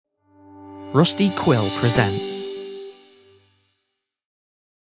Rusty Quill presents.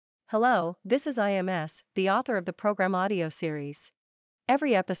 Hello, this is IMS, the author of the program audio series.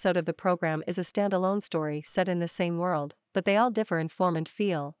 Every episode of the program is a standalone story set in the same world, but they all differ in form and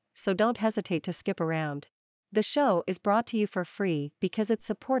feel, so don't hesitate to skip around. The show is brought to you for free because it's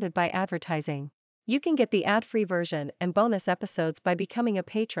supported by advertising. You can get the ad-free version and bonus episodes by becoming a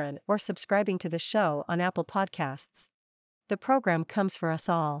patron or subscribing to the show on Apple Podcasts. The program comes for us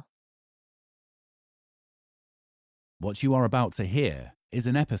all. What you are about to hear is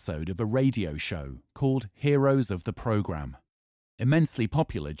an episode of a radio show called Heroes of the Programme. Immensely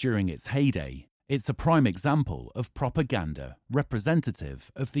popular during its heyday, it's a prime example of propaganda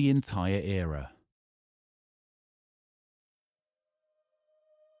representative of the entire era.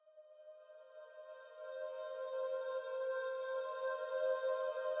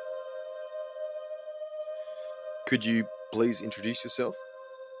 Could you please introduce yourself?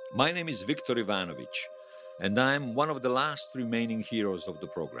 My name is Viktor Ivanovich, and I'm one of the last remaining heroes of the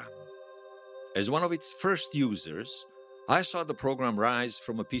program. As one of its first users, I saw the program rise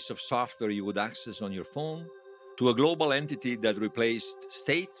from a piece of software you would access on your phone to a global entity that replaced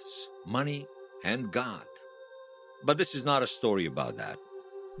states, money, and God. But this is not a story about that.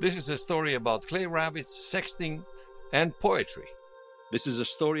 This is a story about clay rabbits, sexting, and poetry. This is a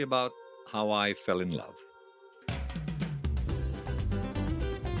story about how I fell in love.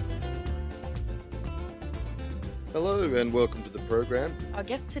 Hello and welcome to the program. Our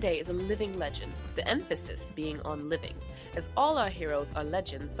guest today is a living legend, the emphasis being on living, as all our heroes are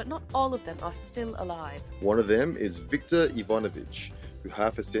legends, but not all of them are still alive. One of them is Viktor Ivanovich, who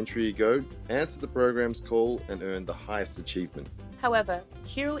half a century ago answered the program's call and earned the highest achievement. However,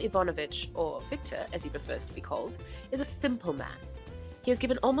 Hero Ivanovich, or Victor as he prefers to be called, is a simple man. He has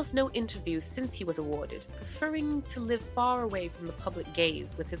given almost no interviews since he was awarded, preferring to live far away from the public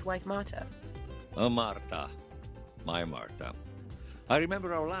gaze with his wife Marta. Marta. My Marta. I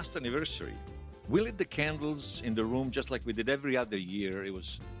remember our last anniversary. We lit the candles in the room just like we did every other year. It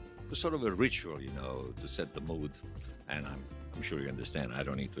was sort of a ritual, to set the mood. And I'm sure you understand. I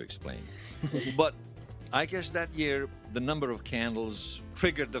don't need to explain. But I guess that year, the number of candles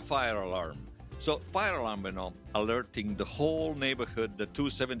triggered the fire alarm. So fire alarm went off, alerting the whole neighborhood that two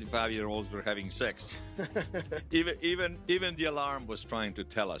 75-year-olds were having sex. Even the alarm was trying to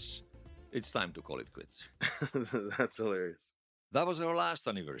tell us it's time to call it quits. That's hilarious. That was our last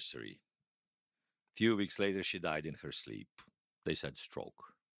anniversary. A few weeks later, she died in her sleep. They said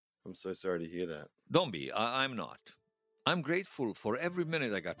stroke. I'm so sorry to hear that. Don't be. I'm not. I'm grateful for every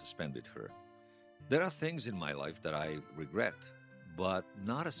minute I got to spend with her. There are things in my life that I regret, but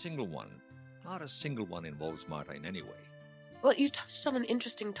not a single one. Not a single one involves Marta in any way. Well, you touched on an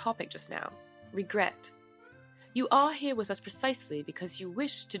interesting topic just now, regret. You are here with us precisely because you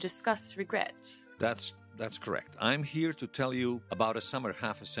wish to discuss regret. That's correct. I'm here to tell you about a summer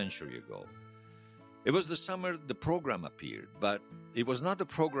half a century ago. It was the summer the program appeared, but it was not the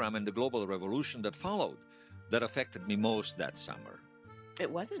program and the global revolution that followed that affected me most that summer.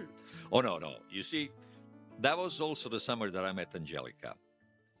 It wasn't. Oh, no. You see, that was also the summer that I met Angelica.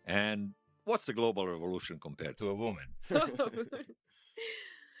 And what's the global revolution compared to a woman?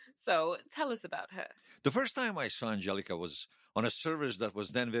 So, tell us about her. The first time I saw Angelica was on a service that was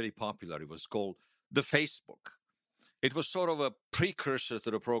then very popular. It was called the Facebook. It was sort of a precursor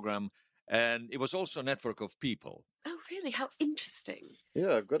to the program, and it was also a network of people. Oh, really? How interesting.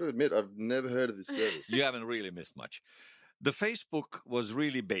 Yeah, I've got to admit, I've never heard of this service. You haven't really missed much. The Facebook was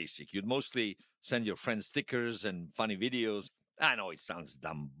really basic. You'd mostly send your friends stickers and funny videos. I know it sounds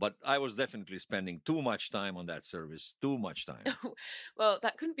dumb, but I was definitely spending too much time on that service. Too much time. Well,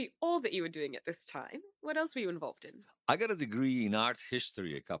 that couldn't be all that you were doing at this time. What else were you involved in? I got a degree in art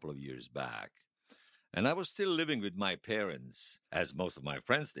history a couple of years back, and I was still living with my parents, as most of my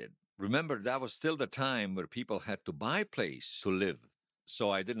friends did. Remember, that was still the time where people had to buy a place to live, so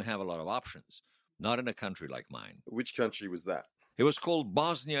I didn't have a lot of options, not in a country like mine. Which country was that? It was called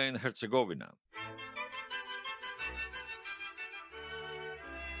Bosnia and Herzegovina.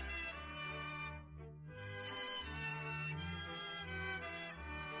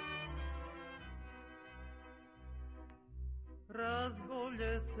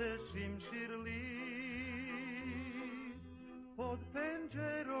 Razbolje se šimšir list, pod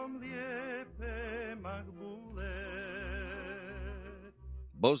penđerom lijepe mahbule.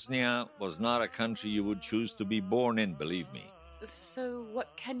 Bosnia was not a country you would choose to be born in, believe me. So,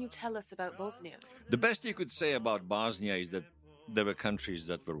 what can you tell us about Bosnia? The best you could say about Bosnia is that there were countries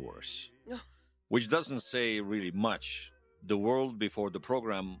that were worse. Which doesn't say really much. The world before the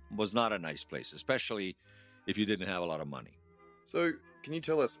program was not a nice place, especially if you didn't have a lot of money. So, can you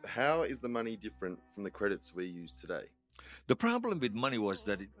tell us, how is the money different from the credits we use today? The problem with money was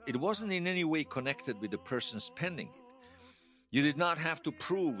that it wasn't in any way connected with the person spending it. You did not have to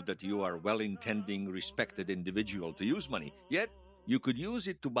prove that you are a well-intending, respected individual to use money. Yet, you could use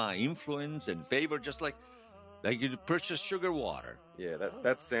it to buy influence and favor, just like you could purchase sugar water. Yeah,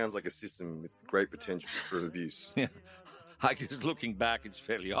 that sounds like a system with great potential for abuse. Yeah, I guess looking back, it's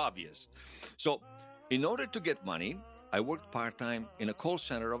fairly obvious. So, in order to get money, I worked part-time in a call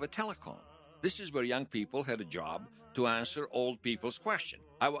center of a telecom. This is where young people had a job to answer old people's questions.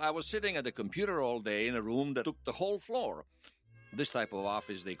 I was sitting at the computer all day in a room that took the whole floor. This type of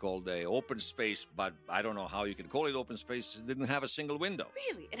office they called a open space, but I don't know how you can call it open space. It didn't have a single window.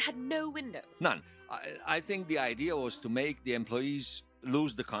 Really? It had no windows? None. I think the idea was to make the employees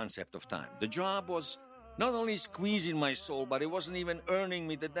lose the concept of time. The job was not only squeezing my soul, but it wasn't even earning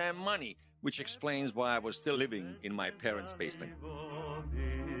me the damn money, which explains why I was still living in my parents' basement.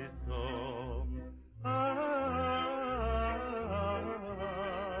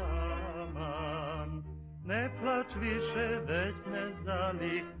 Ne plać više, već me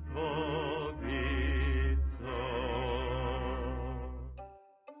zali vodico.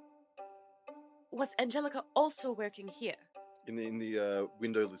 Was Angelica also working here? In the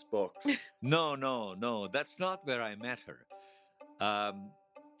windowless box. No. That's not where I met her.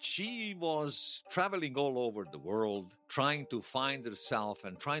 She was traveling all over the world, trying to find herself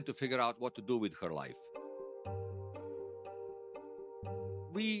and trying to figure out what to do with her life.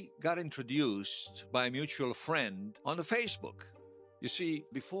 We got introduced by a mutual friend on the Facebook. You see,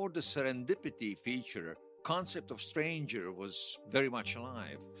 before the serendipity feature, concept of stranger was very much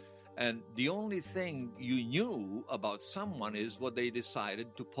alive. And the only thing you knew about someone is what they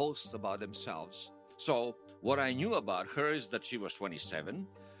decided to post about themselves. So what I knew about her is that she was 27,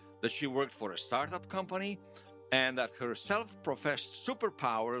 that she worked for a startup company, and that her self-professed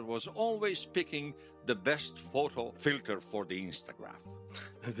superpower was always picking the best photo filter for the Instagraph.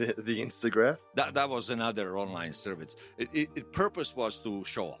 The Instagraph? That was another online service. Its purpose was to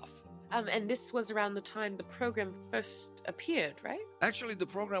show off. And this was around the time the program first appeared, right? Actually, the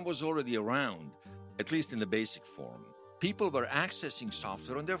program was already around, at least in the basic form. People were accessing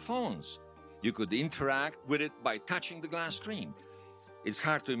software on their phones. You could interact with it by touching the glass screen. It's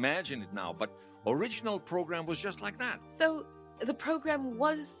hard to imagine it now, but original program was just like that. So the program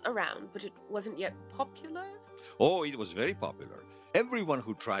was around, but it wasn't yet popular? Oh, it was very popular. Everyone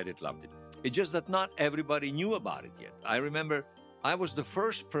who tried it loved it. It's just that not everybody knew about it yet. I remember I was the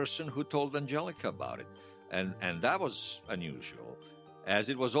first person who told Angelica about it, and that was unusual, as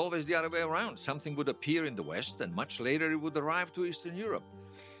it was always the other way around. Something would appear in the West, and much later it would arrive to Eastern Europe.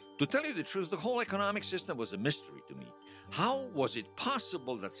 To tell you the truth, the whole economic system was a mystery to me. How was it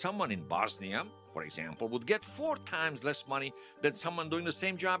possible that someone in Bosnia, for example, would get 4 times less money than someone doing the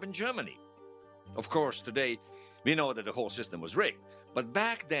same job in Germany? Of course, today, we know that the whole system was rigged. But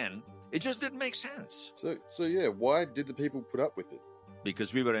back then, it just didn't make sense. So yeah, why did the people put up with it?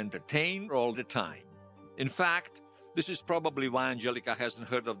 Because we were entertained all the time. In fact, this is probably why Angelica hasn't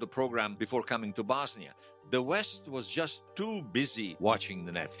heard of the program before coming to Bosnia. The West was just too busy watching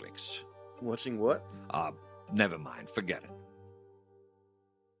the Netflix. Watching what? Never mind, forget it.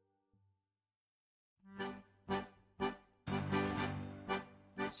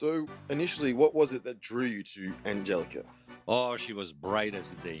 So, initially, what was it that drew you to Angelica? Oh, she was bright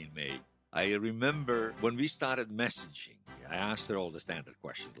as a day in May. I remember when we started messaging, I asked her all the standard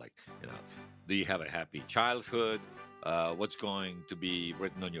questions like, do you have a happy childhood? What's going to be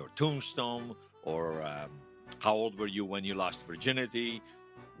written on your tombstone? Or how old were you when you lost virginity?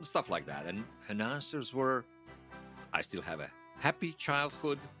 Stuff like that. And her answers were, I still have a happy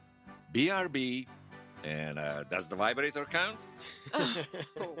childhood, BRB, and does the vibrator count?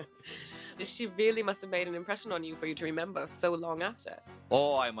 Oh. She really must have made an impression on you for you to remember so long after.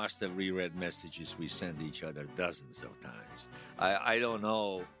 Oh, I must have reread messages we sent each other dozens of times. I don't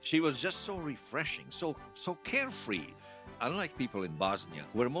know. She was just so refreshing, so carefree. Unlike people in Bosnia,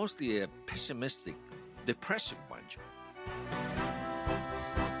 who were mostly a pessimistic, depressive bunch.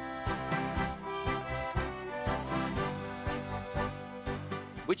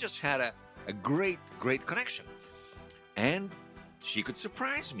 We just had a great connection. And she could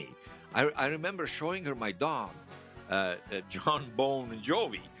surprise me. I remember showing her my dog, John Bone and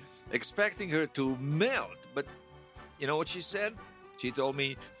Jovi, expecting her to melt. But you know what she said? She told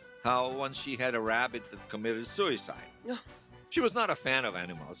me how once she had a rabbit that committed suicide. She was not a fan of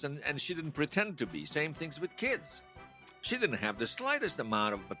animals, and she didn't pretend to be. Same things with kids. She didn't have the slightest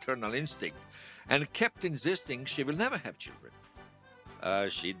amount of maternal instinct and kept insisting she will never have children.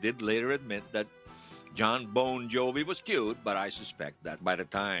 She did later admit that John Bon Jovi was cute, but I suspect that by the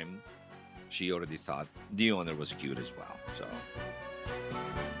time she already thought the owner was cute as well. So.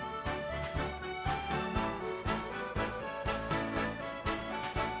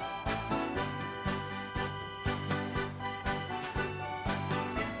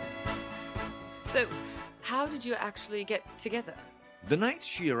 So, how did you actually get together? The night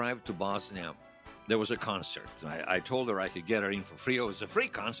she arrived to Bosnia, there was a concert. I told her I could get her in for free. It was a free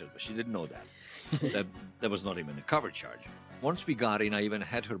concert, but she didn't know that. There was not even a cover charge. Once we got in, I even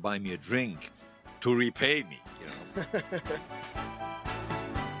had her buy me a drink to repay me, you know.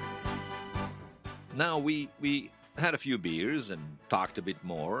 Now, we had a few beers and talked a bit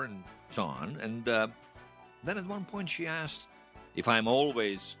more and so on. And then at one point she asked if I'm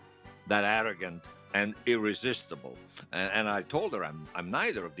always that arrogant and irresistible. And I told her I'm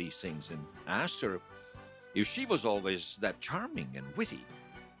neither of these things, and asked her if she was always that charming and witty.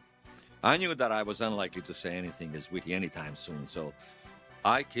 I knew that I was unlikely to say anything as witty anytime soon, so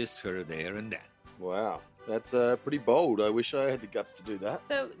I kissed her there and then. Wow, that's pretty bold. I wish I had the guts to do that.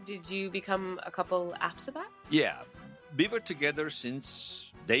 So, did you become a couple after that? Yeah, we were together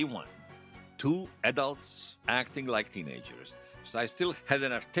since day one. 2 adults acting like teenagers. So I still had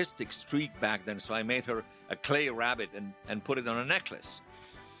an artistic streak back then, so I made her a clay rabbit and put it on a necklace.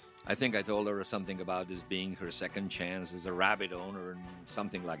 I think I told her something about this being her second chance as a rabbit owner and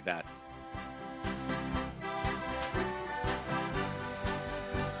something like that.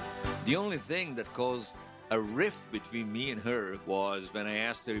 The only thing that caused a rift between me and her was when I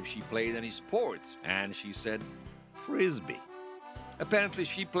asked her if she played any sports, and she said Frisbee. Apparently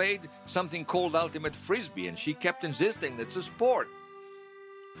she played something called Ultimate Frisbee, and she kept insisting that's a sport.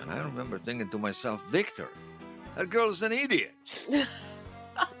 And I remember thinking to myself, Victor, that girl's an idiot.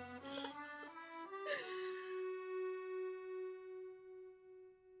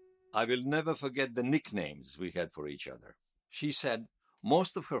 I will never forget the nicknames we had for each other. She said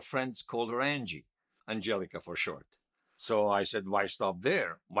most of her friends called her Angie, Angelica for short. So I said, why stop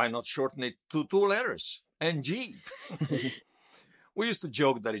there? Why not shorten it to 2 letters? NG. We used to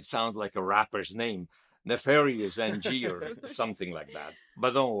joke that it sounds like a rapper's name, Nefarious NG or something like that.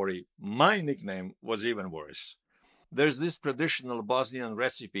 But don't worry, my nickname was even worse. There's this traditional Bosnian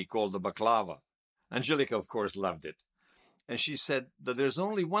recipe called the baklava. Angelica, of course, loved it. And she said that there's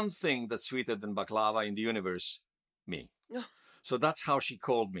only one thing that's sweeter than baklava in the universe, me. So that's how she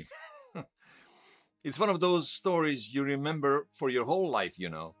called me. It's one of those stories you remember for your whole life, you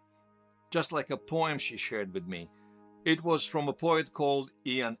know. Just like a poem she shared with me. It was from a poet called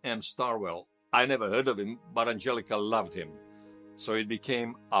Ian M. Starwell. I never heard of him, but Angelica loved him. So it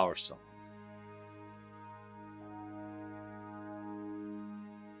became our song.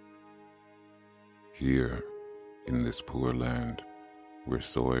 Here, in this poor land, where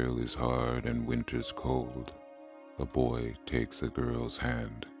soil is hard and winter's cold, a boy takes a girl's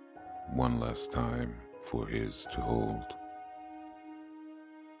hand, one last time for his to hold.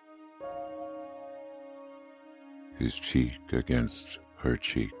 His cheek against her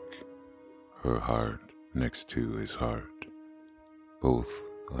cheek, her heart next to his heart, both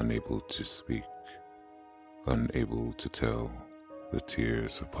unable to speak, unable to tell the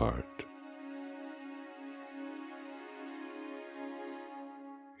tears apart.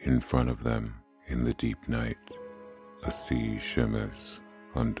 In front of them, in the deep night, a sea shimmers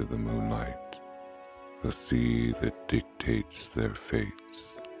under the moonlight, a sea that dictates their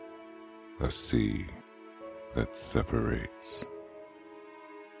fates, a sea that separates.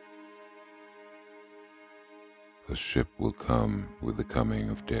 A ship will come with the coming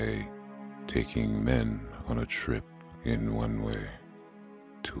of day, taking men on a trip in one way,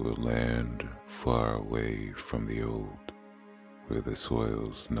 to a land far away from the old, where the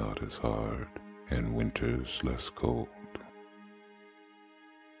soil's not as hard and winter's less cold.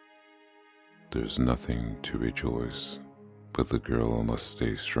 There's nothing to rejoice, but the girl must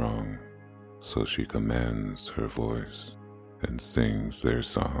stay strong, so she commands her voice and sings their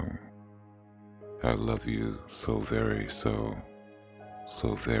song. I love you so very so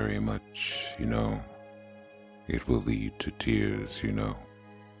very much, you know. It will lead to tears, you know.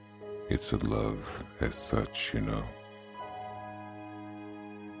 It's a love as such, you know.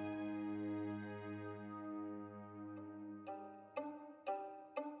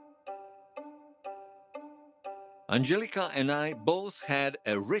 Angelica and I both had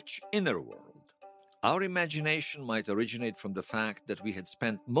a rich inner world. Our imagination might originate from the fact that we had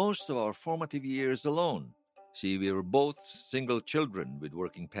spent most of our formative years alone. See, we were both single children with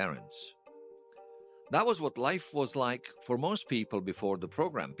working parents. That was what life was like for most people before the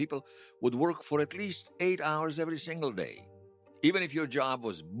program. People would work for at least 8 hours every single day. Even if your job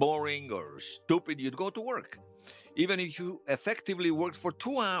was boring or stupid, you'd go to work. Even if you effectively worked for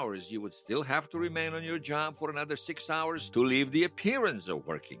 2 hours, you would still have to remain on your job for another 6 hours to leave the appearance of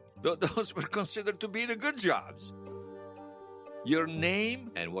working. Those were considered to be the good jobs. Your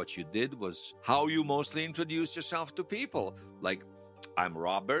name and what you did was how you mostly introduced yourself to people, like, I'm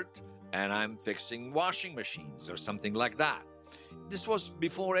Robert, and I'm fixing washing machines, or something like that. This was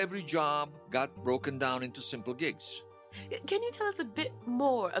before every job got broken down into simple gigs. Can you tell us a bit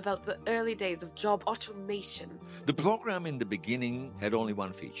more about the early days of job automation? The program in the beginning had only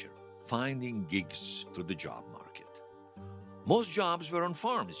one feature: finding gigs through the job market. Most jobs were on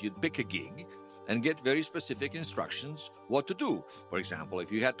farms. You'd pick a gig and get very specific instructions what to do. For example,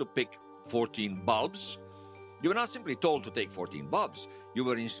 if you had to pick 14 bulbs, you were not simply told to take 14 bulbs. You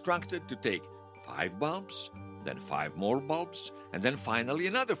were instructed to take 5 bulbs, then 5 more bulbs, and then finally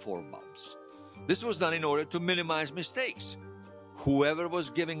another 4 bulbs. This was done in order to minimize mistakes. Whoever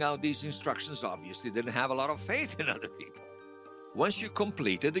was giving out these instructions obviously didn't have a lot of faith in other people. Once you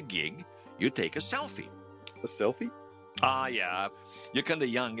completed a gig, you take a selfie. A selfie? Yeah. You're kind of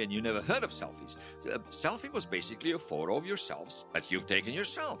young and you never heard of selfies. A selfie was basically a photo of yourselves that you've taken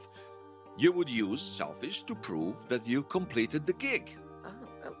yourself. You would use selfies to prove that you completed the gig.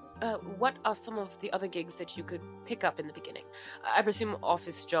 What are some of the other gigs that you could pick up in the beginning? I presume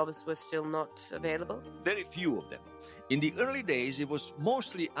office jobs were still not available? Very few of them. In the early days, it was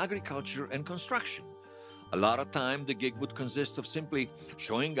mostly agriculture and construction. A lot of time, the gig would consist of simply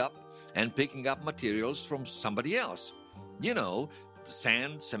showing up and picking up materials from somebody else. You know,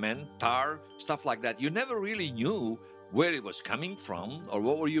 sand, cement, tar, stuff like that. You never really knew where it was coming from or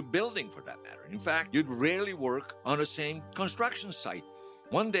what were you building for that matter. In fact, you'd rarely work on the same construction site.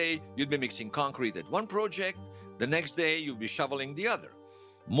 One day, you'd be mixing concrete at one project. The next day, you'd be shoveling the other.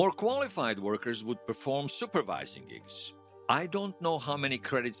 More qualified workers would perform supervising gigs. I don't know how many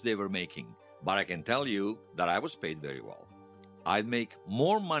credits they were making, but I can tell you that I was paid very well. I'd make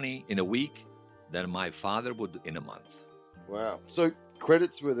more money in a week than my father would in a month. Wow. So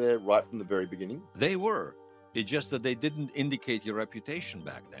credits were there right from the very beginning? They were. It's just that they didn't indicate your reputation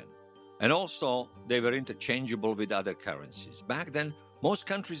back then. And also, they were interchangeable with other currencies. Back then, most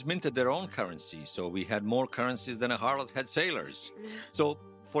countries minted their own currency, so we had more currencies than a harlot had sailors. So,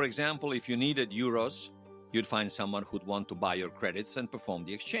 for example, if you needed euros, you'd find someone who'd want to buy your credits and perform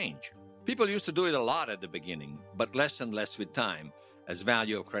the exchange. People used to do it a lot at the beginning, but less and less with time, as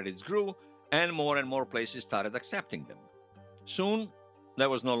value of credits grew and more places started accepting them. Soon, there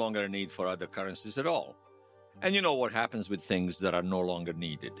was no longer a need for other currencies at all. And you know what happens with things that are no longer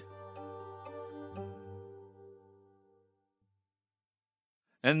needed.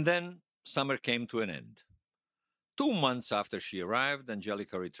 And then summer came to an end. 2 months after she arrived,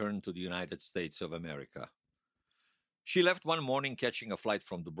 Angelica returned to the United States of America. She left one morning catching a flight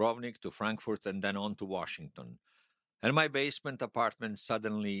from Dubrovnik to Frankfurt and then on to Washington. And my basement apartment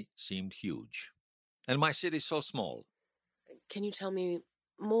suddenly seemed huge. And my city so small. Can you tell me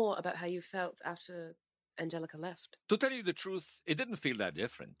more about how you felt after Angelica left? To tell you the truth, it didn't feel that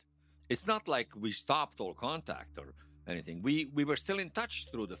different. It's not like we stopped all contact or anything. We were still in touch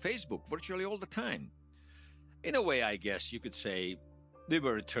through the Facebook virtually all the time. In a way, I guess you could say we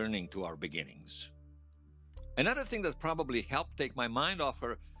were returning to our beginnings. Another thing that probably helped take my mind off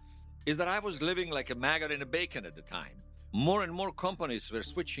her is that I was living like a maggot in a bacon at the time. More and more companies were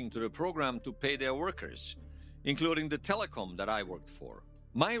switching to the program to pay their workers, including the telecom that I worked for.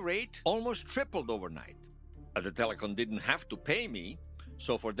 My rate almost tripled overnight. The telecom didn't have to pay me,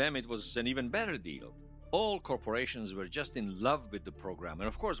 so for them it was an even better deal. All corporations were just in love with the program, and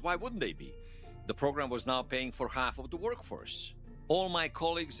of course, why wouldn't they be? The program was now paying for half of the workforce. All my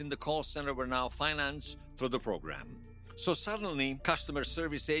colleagues in the call center were now financed through the program. So suddenly, customer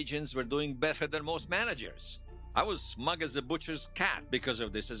service agents were doing better than most managers. I was smug as a butcher's cat because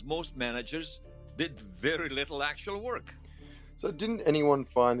of this, as most managers did very little actual work. So didn't anyone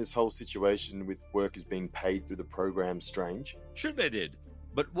find this whole situation with workers being paid through the program strange? Sure they did.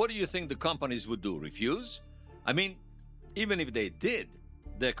 But what do you think the companies would do? Refuse? I mean, even if they did,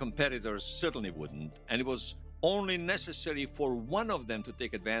 their competitors certainly wouldn't, and it was only necessary for one of them to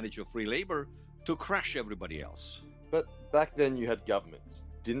take advantage of free labor to crush everybody else. But back then you had governments.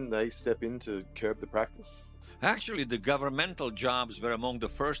 Didn't they step in to curb the practice? Actually, the governmental jobs were among the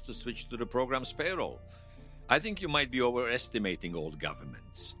first to switch to the program's payroll. I think you might be overestimating old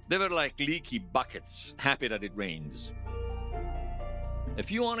governments. They were like leaky buckets, happy that it rains. A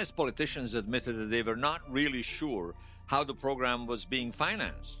few honest politicians admitted that they were not really sure how the program was being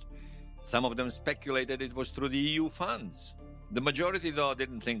financed. Some of them speculated it was through the EU funds. The majority, though,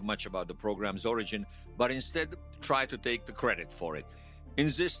 didn't think much about the program's origin, but instead tried to take the credit for it,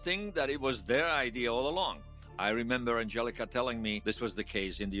 insisting that it was their idea all along. I remember Angelica telling me this was the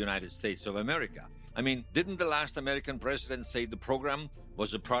case in the United States of America. I mean, didn't the last American president say the program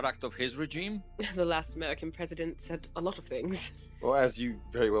was a product of his regime? The last American president said a lot of things. Well, as you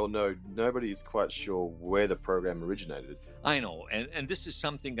very well know, nobody is quite sure where the program originated. I know, and this is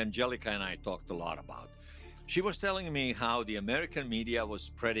something Angelica and I talked a lot about. She was telling me how the American media was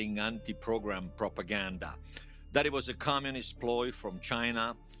spreading anti-program propaganda, that it was a communist ploy from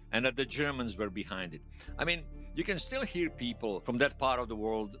China, and that the Germans were behind it. I mean, you can still hear people from that part of the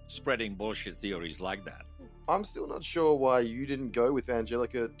world spreading bullshit theories like that. I'm still not sure why you didn't go with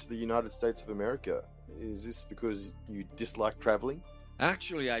Angelica to the United States of America. Is this because you dislike traveling?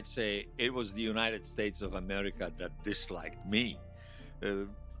 Actually, I'd say it was the United States of America that disliked me.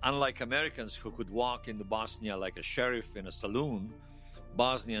 Unlike Americans who could walk into Bosnia like a sheriff in a saloon,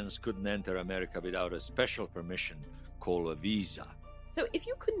 Bosnians couldn't enter America without a special permission called a visa. So if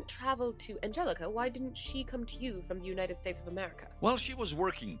you couldn't travel to Angelica, why didn't she come to you from the United States of America? Well, she was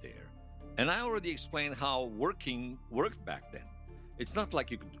working there. And I already explained how working worked back then. It's not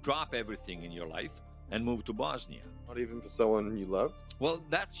like you could drop everything in your life and move to Bosnia. Not even for someone you love? Well,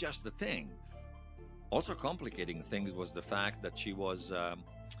 that's just the thing. Also complicating things was the fact that she was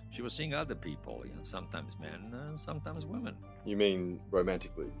seeing other people, sometimes men, sometimes women. You mean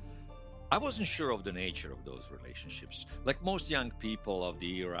romantically? I wasn't sure of the nature of those relationships. Like most young people of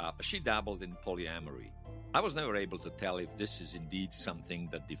the era, she dabbled in polyamory. I was never able to tell if this is indeed something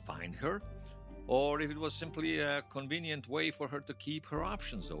that defined her, or if it was simply a convenient way for her to keep her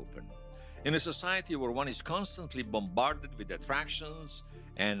options open. In a society where one is constantly bombarded with attractions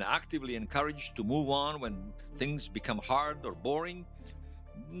and actively encouraged to move on when things become hard or boring,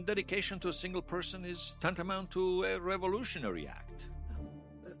 dedication to a single person is tantamount to a revolutionary act.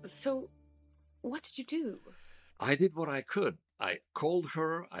 So, what did you do? I did what I could. I called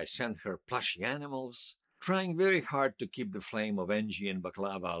her, I sent her plushy animals, trying very hard to keep the flame of Angie and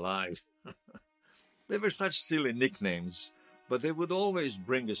Baklava alive. They were such silly nicknames, but they would always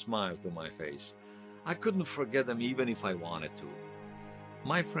bring a smile to my face. I couldn't forget them even if I wanted to.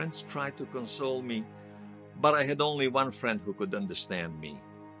 My friends tried to console me, but I had only one friend who could understand me,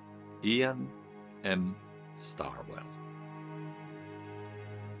 Ian M. Starwell.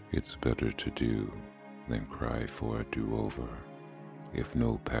 It's better to do than cry for a do-over. If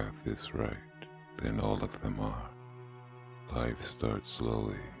no path is right, then all of them are. Life starts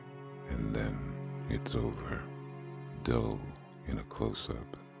slowly, and then it's over. Dull in a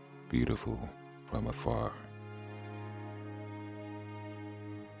close-up, beautiful from afar.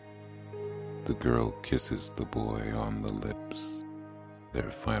 The girl kisses the boy on the lips, their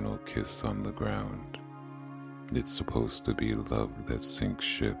final kiss on the ground. It's supposed to be love that sinks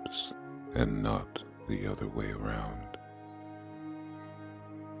ships and not the other way around.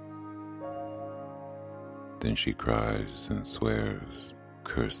 Then she cries and swears,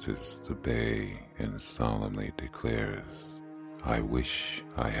 curses the bay and solemnly declares, I wish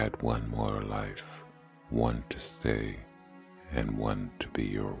I had one more life, one to stay and one to be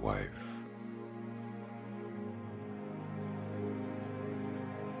your wife.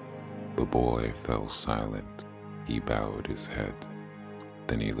 The boy fell silent. He bowed his head.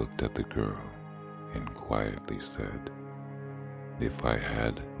 Then he looked at the girl and quietly said, if I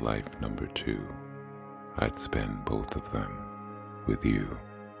had life number 2, I'd spend both of them with you.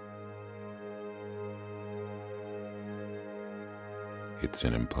 It's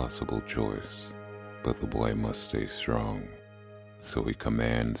an impossible choice, but the boy must stay strong, so he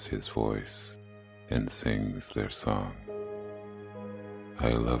commands his voice and sings their song.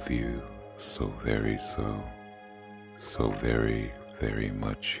 I love you so very so very, very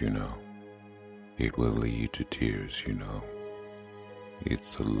much, you know. It will lead to tears, you know.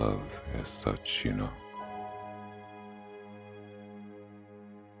 It's a love as such, you know.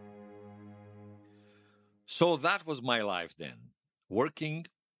 So that was my life then, working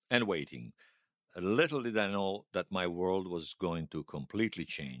and waiting. Little did I know that my world was going to completely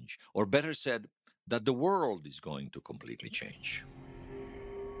change, or better said, that the world is going to completely change.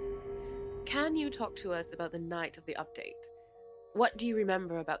 Can you talk to us about the night of the update? What do you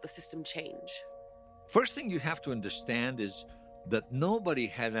remember about the system change? First thing you have to understand is that nobody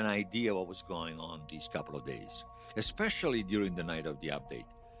had an idea what was going on these couple of days, especially during the night of the update.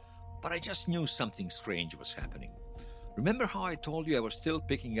 But I just knew something strange was happening. Remember how I told you I was still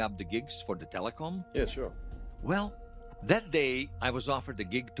picking up the gigs for the telecom? Yeah, sure. Well, that day I was offered a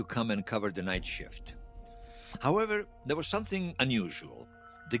gig to come and cover the night shift. However, there was something unusual.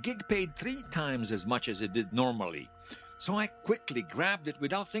 The gig paid 3 times as much as it did normally, So I quickly grabbed it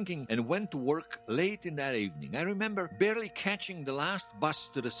without thinking and went to work late in that evening. I remember barely catching the last bus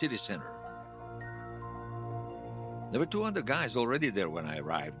to the city center. There were 2 other guys already there when I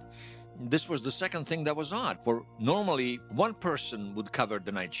arrived. This was the second thing that was odd, for normally one person would cover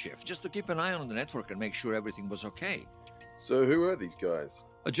the night shift, just to keep an eye on the network and make sure everything was okay. So who are these guys?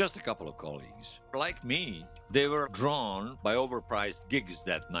 Just a couple of colleagues. Like me, they were drawn by overpriced gigs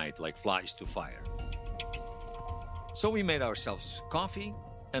that night like flies to fire. So we made ourselves coffee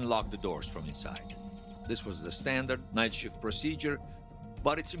and locked the doors from inside. This was the standard night shift procedure,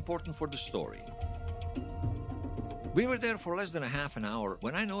 but it's important for the story. We were there for less than a half an hour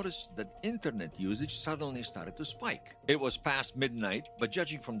when I noticed that internet usage suddenly started to spike. It was past midnight, but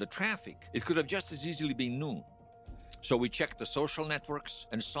judging from the traffic, it could have just as easily been noon. So we checked the social networks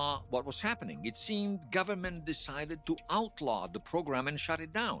and saw what was happening. It seemed government decided to outlaw the program and shut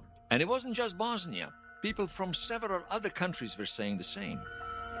it down. And it wasn't just Bosnia. People from several other countries were saying the same.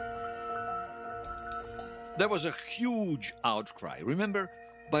 There was a huge outcry. Remember,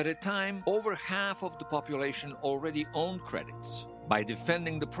 by the time, over half of the population already owned credits. By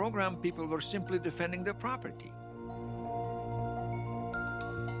defending the program, people were simply defending their property.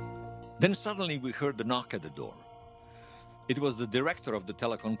 Then suddenly we heard the knock at the door. It was the director of the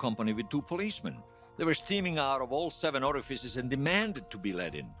telecom company with 2 policemen. They were steaming out of all 7 orifices and demanded to be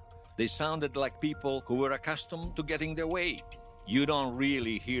let in. They sounded like people who were accustomed to getting their way. You don't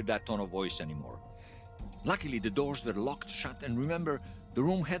really hear that tone of voice anymore. Luckily, the doors were locked shut, and remember, the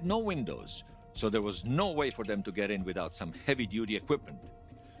room had no windows, so there was no way for them to get in without some heavy-duty equipment.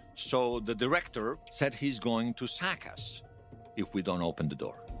 So the director said he's going to sack us if we don't open the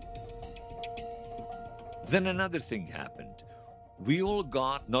door. Then another thing happened. We all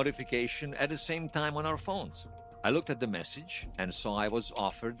got notification at the same time on our phones. I looked at the message and saw I was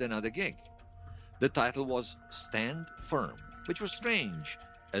offered another gig. The title was Stand Firm, which was strange,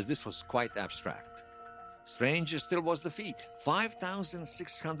 as this was quite abstract. Strange as still was the fee,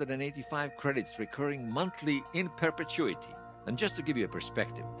 5,685 credits recurring monthly in perpetuity. And just to give you a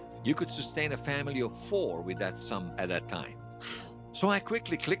perspective, you could sustain a family of 4 with that sum at that time. So I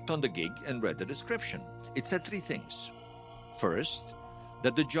quickly clicked on the gig and read the description. It said 3 things. First,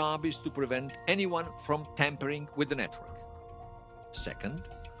 that the job is to prevent anyone from tampering with the network. Second,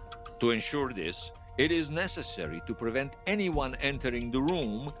 to ensure this, it is necessary to prevent anyone entering the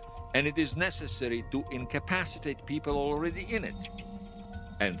room, and it is necessary to incapacitate people already in it.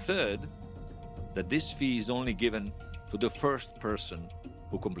 And third, that this fee is only given to the first person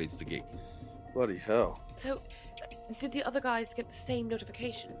who completes the gig. Bloody hell. So, did the other guys get the same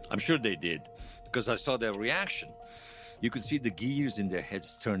notification? I'm sure they did, because I saw their reaction. You could see the gears in their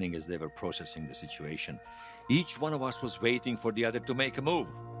heads turning as they were processing the situation. Each one of us was waiting for the other to make a move.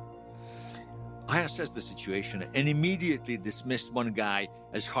 I assessed the situation and immediately dismissed one guy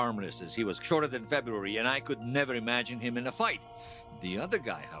as harmless, as he was shorter than February, and I could never imagine him in a fight. The other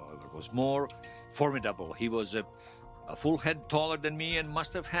guy, however, was more formidable. He was a full head taller than me and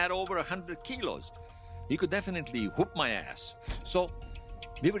must have had over 100 kilos. He could definitely whoop my ass. So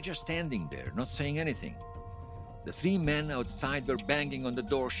we were just standing there, not saying anything. The 3 men outside were banging on the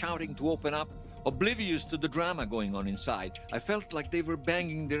door, shouting to open up, oblivious to the drama going on inside. I felt like they were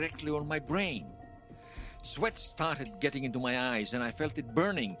banging directly on my brain. Sweat started getting into my eyes, and I felt it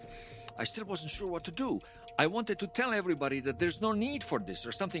burning. I still wasn't sure what to do. I wanted to tell everybody that there's no need for this,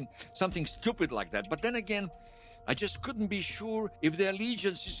 or something stupid like that. But then again, I just couldn't be sure if the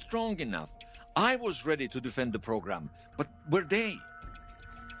allegiance is strong enough. I was ready to defend the program, but were they?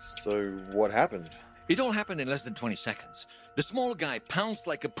 So what happened? It all happened in less than 20 seconds. The small guy pounced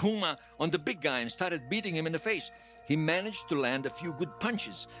like a puma on the big guy and started beating him in the face. He managed to land a few good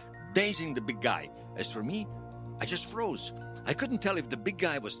punches, dazing the big guy. As for me, I just froze. I couldn't tell if the big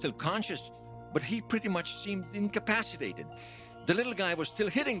guy was still conscious, but he pretty much seemed incapacitated. The little guy was still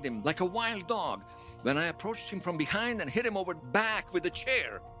hitting him like a wild dog when I approached him from behind and hit him over the back with a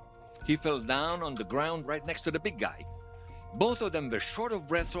chair. He fell down on the ground right next to the big guy. Both of them were short of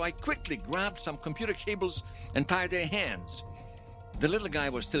breath, so I quickly grabbed some computer cables and tied their hands. The little guy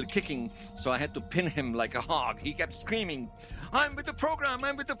was still kicking, so I had to pin him like a hog. He kept screaming, "I'm with the program,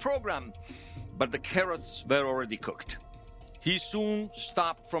 I'm with the program." But the carrots were already cooked. He soon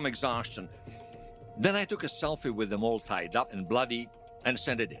stopped from exhaustion. Then I took a selfie with them all tied up and bloody and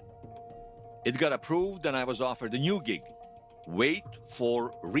sent it in. It got approved and I was offered a new gig. Wait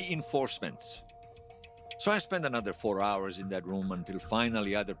for reinforcements. So I spent another 4 hours in that room until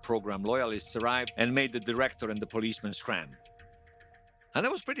finally other program loyalists arrived and made the director and the policeman scram. And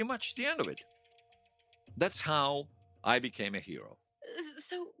that was pretty much the end of it. That's how I became a hero.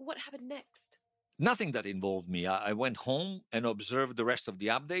 So what happened next? Nothing that involved me. I went home and observed the rest of the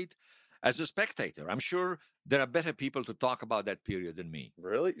update as a spectator. I'm sure there are better people to talk about that period than me.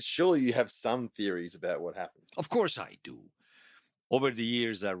 Really? Surely you have some theories about what happened. Of course I do. Over the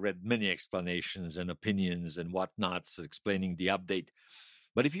years, I read many explanations and opinions and whatnots explaining the update.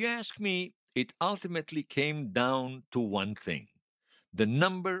 But if you ask me, it ultimately came down to one thing: the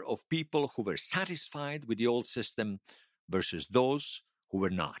number of people who were satisfied with the old system versus those who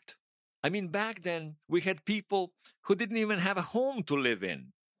were not. I mean, back then, we had people who didn't even have a home to live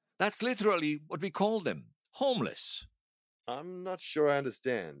in. That's literally what we call them, homeless. I'm not sure I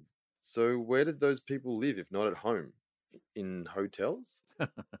understand. So where did those people live if not at home? In hotels?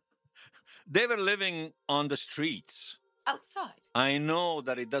 They were living on the streets. Outside. I know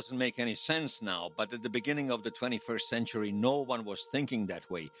that it doesn't make any sense now, but at the beginning of the 21st century, no one was thinking that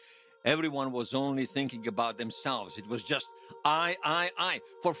way. Everyone was only thinking about themselves. It was just I.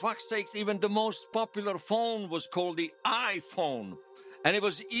 For fuck's sakes, even the most popular phone was called the iPhone. And it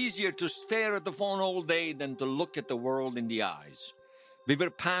was easier to stare at the phone all day than to look at the world in the eyes. We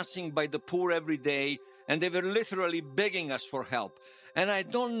were passing by the poor every day, and they were literally begging us for help. And I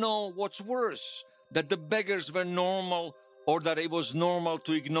don't know what's worse, that the beggars were normal or that it was normal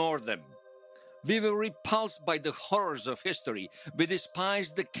to ignore them. We were repulsed by the horrors of history. We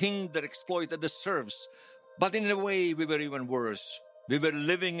despised the king that exploited the serfs. But in a way, we were even worse. We were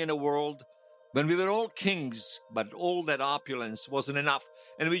living in a world when we were all kings, but all that opulence wasn't enough,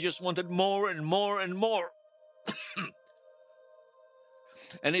 and we just wanted more and more and more.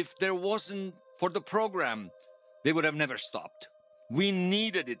 And if there wasn't for the program, they would have never stopped. We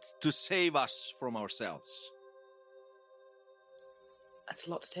needed it to save us from ourselves. That's a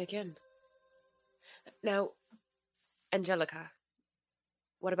lot to take in. Now, Angelica,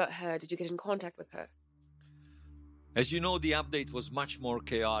 what about her? Did you get in contact with her? As you know, the update was much more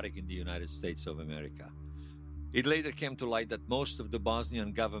chaotic in the United States of America. It later came to light that most of the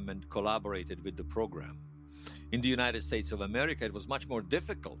Bosnian government collaborated with the program. In the United States of America, it was much more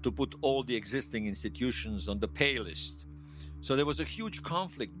difficult to put all the existing institutions on the pay list. So there was a huge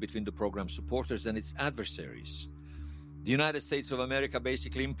conflict between the program supporters and its adversaries. The United States of America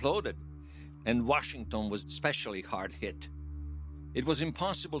basically imploded, and Washington was especially hard hit. It was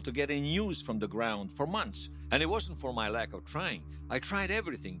impossible to get any news from the ground for months, and it wasn't for my lack of trying. I tried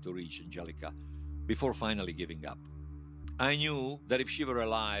everything to reach Angelica before finally giving up. I knew that if she were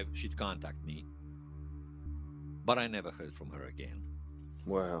alive, she'd contact me. But I never heard from her again.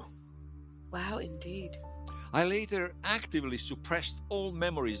 Wow. Wow, indeed. I later actively suppressed all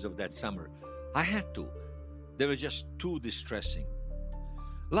memories of that summer. I had to. They were just too distressing.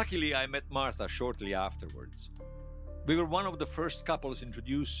 Luckily, I met Martha shortly afterwards. We were one of the first couples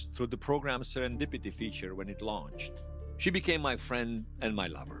introduced through the program's Serendipity feature when it launched. She became my friend and my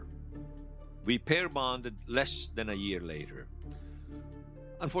lover. We pair bonded less than a year later.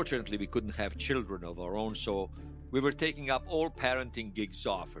 Unfortunately, we couldn't have children of our own, so we were taking up all parenting gigs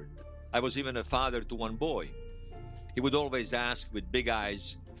offered. I was even a father to one boy. He would always ask with big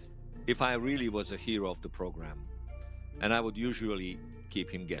eyes if I really was a hero of the program, and I would usually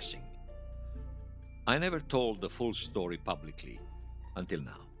keep him guessing. I never told the full story publicly until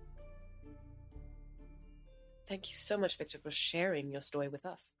now. Thank you so much, Victor, for sharing your story with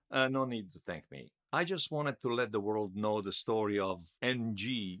us. No need to thank me. I just wanted to let the world know the story of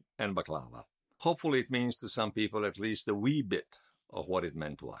NG and baklava. Hopefully it means to some people at least a wee bit of what it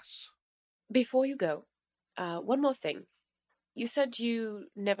meant to us. Before you go, one more thing. You said you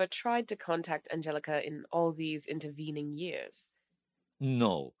never tried to contact Angelica in all these intervening years.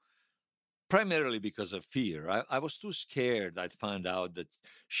 No. Primarily because of fear. I was too scared I'd find out that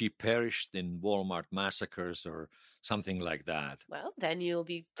she perished in Walmart massacres or something like that. Well, then you'll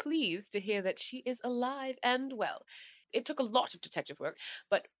be pleased to hear that she is alive and well. It took a lot of detective work,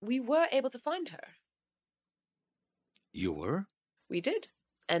 but we were able to find her. You were? We did,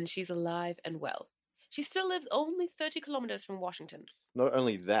 and she's alive and well. She still lives only 30 kilometers from Washington. Not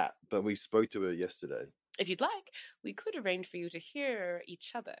only that, but we spoke to her yesterday. If you'd like, we could arrange for you to hear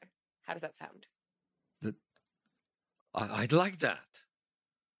each other. How does that sound? I'd like that.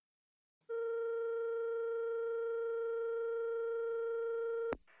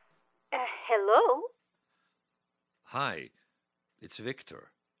 Hello? Hi, it's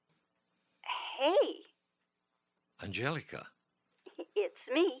Victor. Hey, Angelica, it's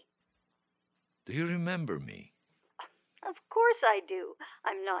me. do you remember me? Of course I do.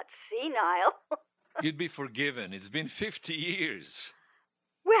 I'm not senile. You'd be forgiven. It's been 50 years.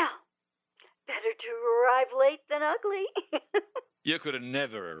 Well, better to arrive late than ugly. You could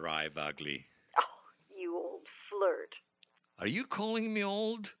never arrive ugly. Oh, you old flirt. Are you calling me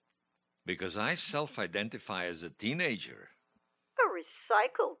old? Because I self-identify as a teenager. A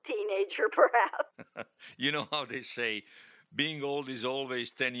recycled teenager, perhaps. You know how they say, being old is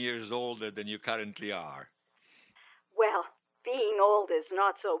always 10 years older than you currently are. Well, being old is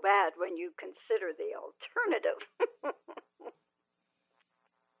not so bad when you consider the alternative.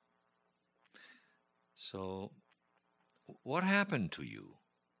 So, what happened to you?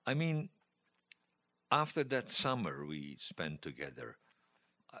 I mean, after that summer we spent together,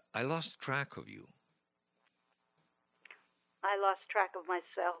 I lost track of you. I lost track of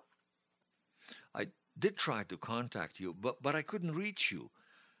myself. I did try to contact you, but I couldn't reach you.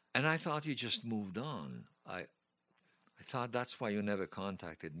 And I thought you just moved on. I thought that's why you never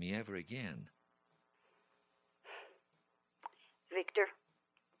contacted me ever again. Victor,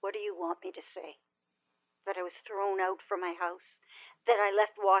 what do you want me to say? That I was thrown out from my house? That I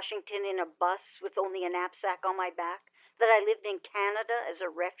left Washington in a bus with only a knapsack on my back? That I lived in Canada as a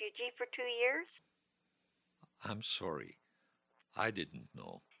refugee for 2 years? I'm sorry. I didn't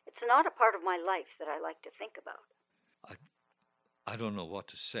know. It's not a part of my life that I like to think about. I don't know what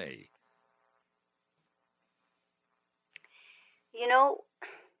to say. You know,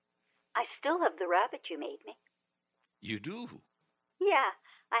 I still have the rabbit you made me. You do? Yeah,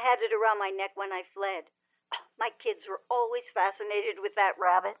 I had it around my neck when I fled. My kids were always fascinated with that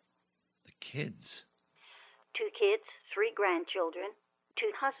rabbit. The kids? 2 kids, 3 grandchildren,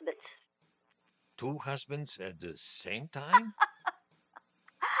 2 husbands. 2 husbands at the same time?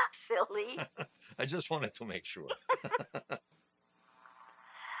 Silly. I just wanted to make sure.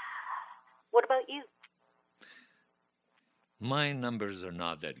 What about you? My numbers are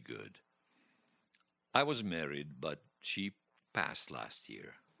not that good. I was married, but she passed last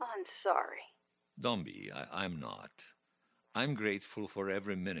year. I'm sorry. Don't be. I'm not. I'm grateful for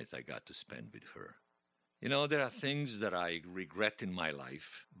every minute I got to spend with her. You know, there are things that I regret in my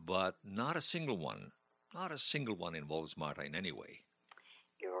life, but not a single one. Not a single one involves Marta in any way.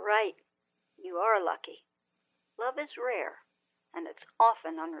 You're right. You are lucky. Love is rare, and it's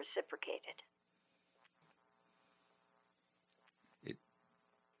often unreciprocated.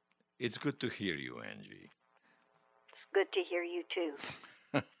 It's good to hear you, Angie. It's good to hear you, too.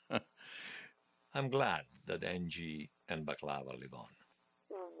 I'm glad that Angie and Baklava live on.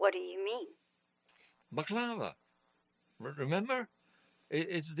 What do you mean? Baklava. Remember?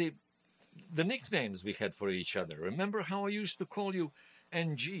 It's the nicknames we had for each other. Remember how I used to call you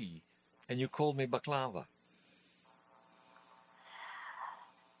Angie and you called me Baklava?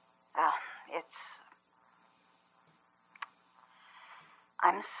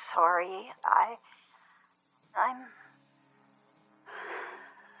 I'm sorry. I'm...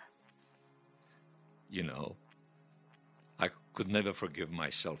 You know, I could never forgive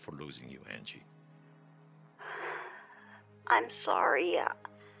myself for losing you, Angie. I'm sorry.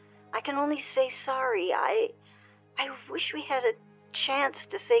 I can only say sorry. I wish we had a chance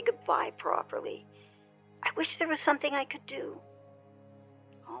to say goodbye properly. I wish there was something I could do.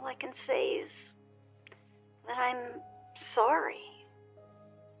 All I can say is that I'm sorry.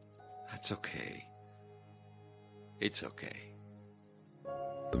 That's okay. It's okay.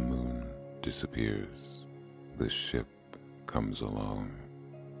 The moon disappears. The ship comes along.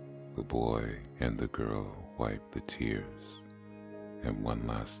 The boy and the girl wipe the tears. And one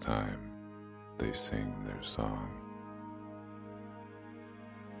last time, they sing their song.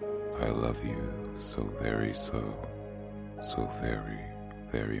 I love you so very very,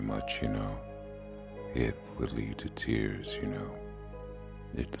 very much, you know. It would lead to tears, you know.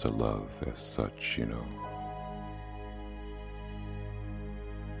 It's a love as such, you know.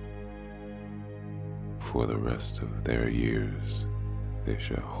 For the rest of their years, they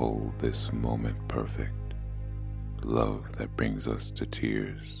shall hold this moment perfect. Love that brings us to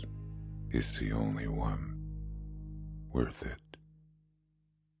tears is the only one worth it.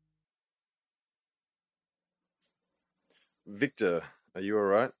 Victor, are you all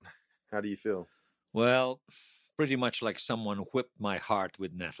right? How do you feel? Well, pretty much like someone whipped my heart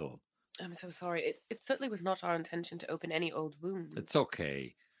with nettle. I'm so sorry. It certainly was not our intention to open any old wounds. It's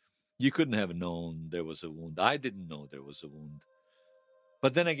okay. You couldn't have known there was a wound. I didn't know there was a wound.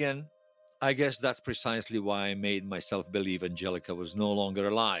 But then again, I guess that's precisely why I made myself believe Angelica was no longer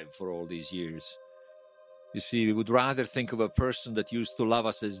alive for all these years. You see, we would rather think of a person that used to love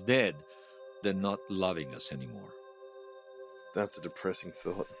us as dead than not loving us anymore. That's a depressing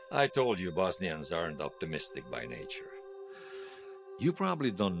thought. I told you Bosnians aren't optimistic by nature. You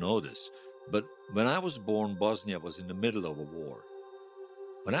probably don't know this, but when I was born, Bosnia was in the middle of a war.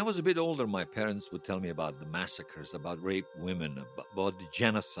 When I was a bit older, my parents would tell me about the massacres, about raped women, about the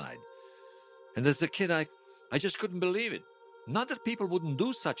genocide. And as a kid, I just couldn't believe it. Not that people wouldn't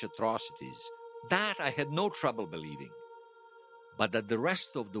do such atrocities. That I had no trouble believing. But that the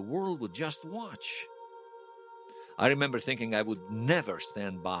rest of the world would just watch. I remember thinking I would never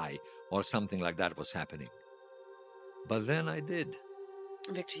stand by while something like that was happening. But then I did.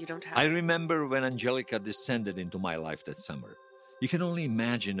 Victor, you don't have... I remember when Angelica descended into my life that summer. You can only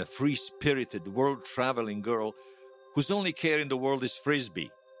imagine a free-spirited, world-traveling girl whose only care in the world is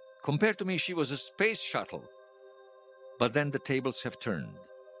Frisbee. Compared to me, she was a space shuttle. But then the tables have turned.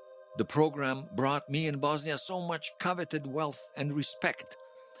 The program brought me and Bosnia so much coveted wealth and respect.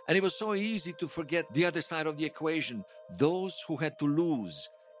 And it was so easy to forget the other side of the equation, those who had to lose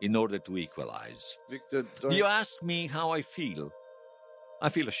in order to equalize. Victor, don't... You ask me how I feel. I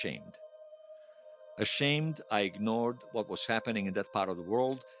feel ashamed. Ashamed I ignored what was happening in that part of the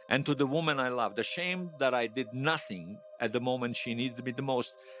world, and to the woman I loved. Ashamed that I did nothing at the moment she needed me the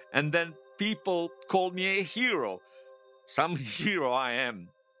most. And then people called me a hero. Some hero I am.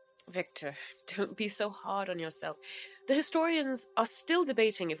 Victor, don't be so hard on yourself. The historians are still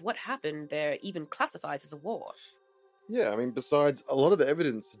debating if what happened there even classifies as a war. Yeah, I mean, besides, a lot of the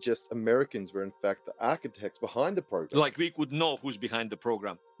evidence suggests Americans were in fact the architects behind the program. Like we could know who's behind the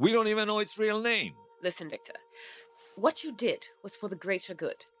program. We don't even know its real name. Listen, Victor. What you did was for the greater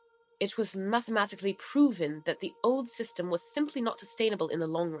good. It was mathematically proven that the old system was simply not sustainable in the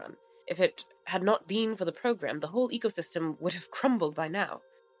long run. If it had not been for the program, the whole ecosystem would have crumbled by now.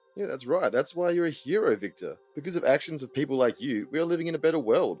 Yeah, that's right. That's why you're a hero, Victor. Because of actions of people like you, we are living in a better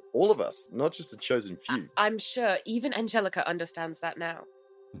world. All of us, not just a chosen few. I'm sure even Angelica understands that now.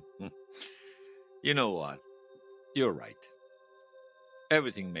 You know what? You're right.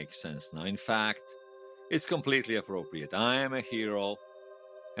 Everything makes sense now. In fact, it's completely appropriate. I am a hero,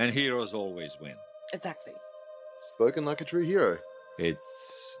 and heroes always win. Exactly. Spoken like a true hero.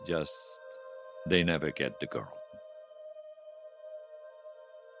 It's just they never get the girl.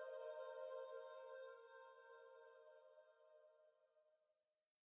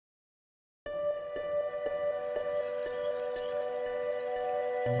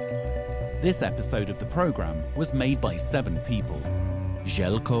 This episode of the program was made by 7 people: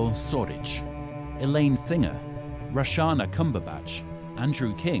 Željko Soric, Elaine Singer, Rashana Cumberbatch,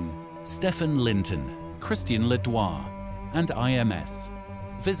 Andrew King, Stefan Linton, Christian Ledoir, and IMS.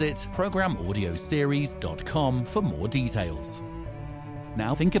 Visit programaudioseries.com for more details.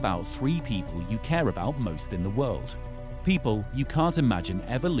 Now think about 3 people you care about most in the world. People you can't imagine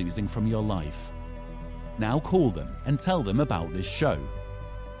ever losing from your life. Now call them and tell them about this show.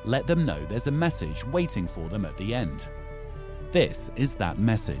 Let them know there's a message waiting for them at the end. This is that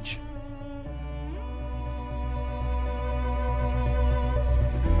message.